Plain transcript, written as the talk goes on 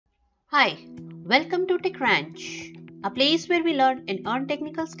Hi, welcome to Tech Ranch, a place where we learn and earn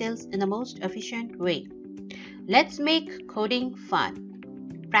technical skills in the most efficient way. Let's make coding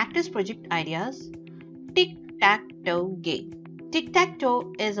fun. Practice project ideas. Tic-tac-toe game.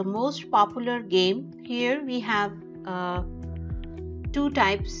 Tic-tac-toe is the most popular game. Here we have two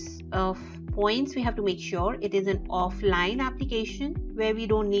types of points we have to make sure. It is an offline application where we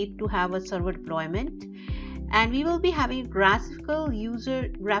don't need to have a server deployment. And we will be having graphical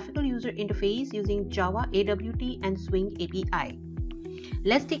user interface using Java, AWT and Swing API.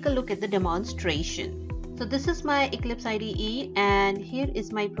 Let's take a look at the demonstration. So this is my Eclipse IDE and here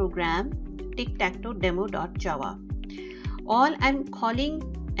is my program tic-tac-toe demo.java. All I'm calling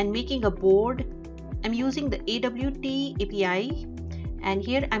and making a board, I'm using the AWT API, and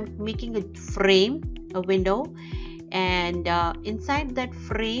here I'm making a frame, a window, and inside that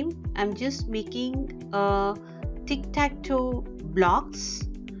frame I'm just making tic-tac-toe blocks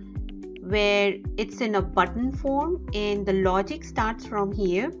where it's in a button form, and the logic starts from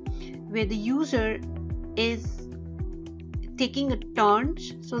here where the user is taking a turn.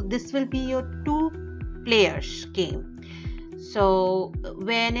 So this will be your two players game. So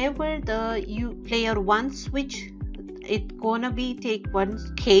whenever the player one switch, it's gonna be take one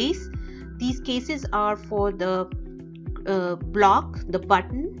case. These cases are for the block, the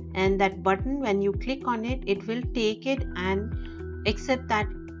button, and that button, when you click on it, it will take it and accept that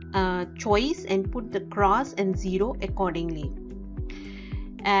choice and put the cross and zero accordingly.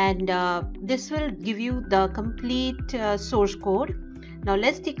 And this will give you the complete source code. Now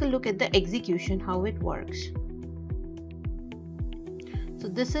let's take a look at the execution, how it works. So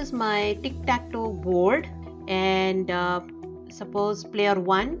this is my tic-tac-toe board, and suppose player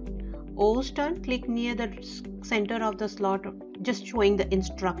 1 O's turn, click near the center of the slot, just showing the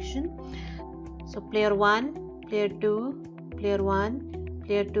instruction. So player 1, player 2, player 1,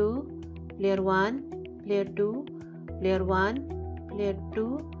 player 2, player 1, player 2, player 1, player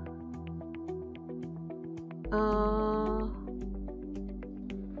 2,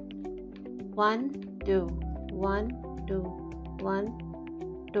 1, 2, 1, 2, 1,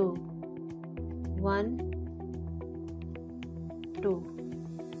 2, 1, 2,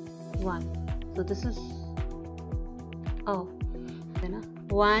 1. So this is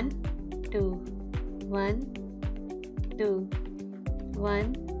 1, 2, 1, 2,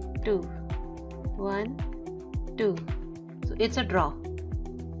 1, 2, 1, 2. So it's a draw.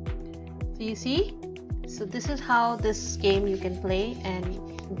 So you see, so this is how this game you can play and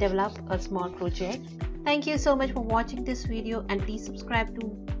develop a small project. Thank you so much for watching this video, and please subscribe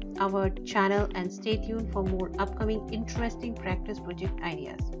to our channel and stay tuned for more upcoming interesting practice project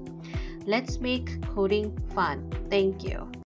ideas. Let's make coding fun. Thank you.